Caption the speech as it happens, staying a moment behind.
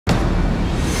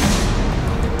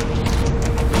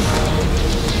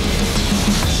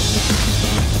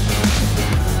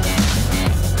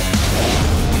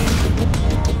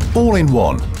All in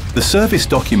one, the service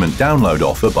document download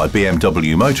offer by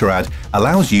BMW Motorrad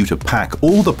allows you to pack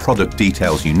all the product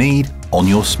details you need on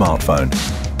your smartphone.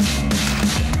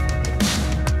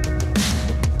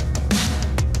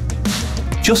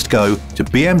 Just go to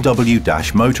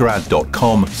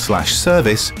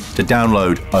bmw-motorrad.com/service to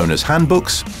download owner's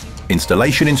handbooks,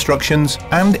 installation instructions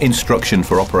and instruction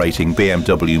for operating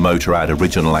BMW Motorrad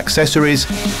original accessories,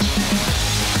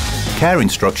 care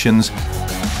instructions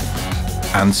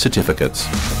and certificates.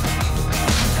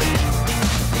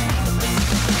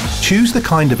 Choose the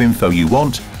kind of info you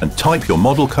want and type your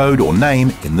model code or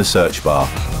name in the search bar.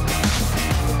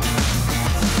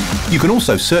 You can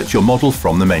also search your model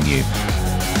from the menu.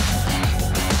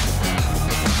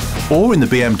 Or in the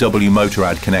BMW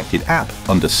Motorrad connected app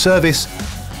under Service,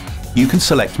 you can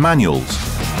select Manuals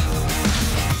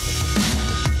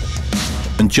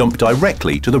and jump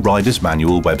directly to the Rider's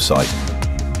Manual website.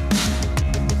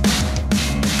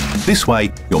 This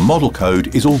way, your model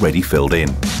code is already filled in.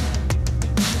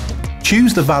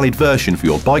 Choose the valid version for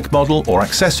your bike model or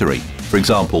accessory, for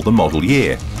example the model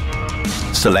year.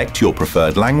 Select your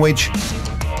preferred language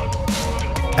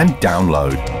and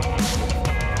download.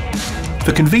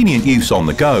 For convenient use on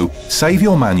the go, save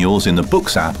your manuals in the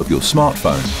Books app of your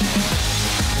smartphone.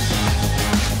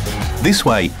 This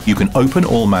way, you can open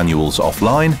all manuals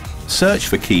offline, search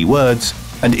for keywords,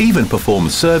 and even perform a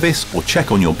service or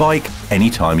check on your bike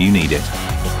anytime you need it.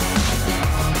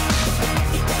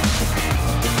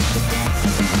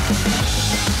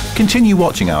 Continue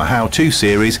watching our how-to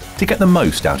series to get the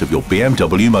most out of your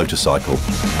BMW motorcycle.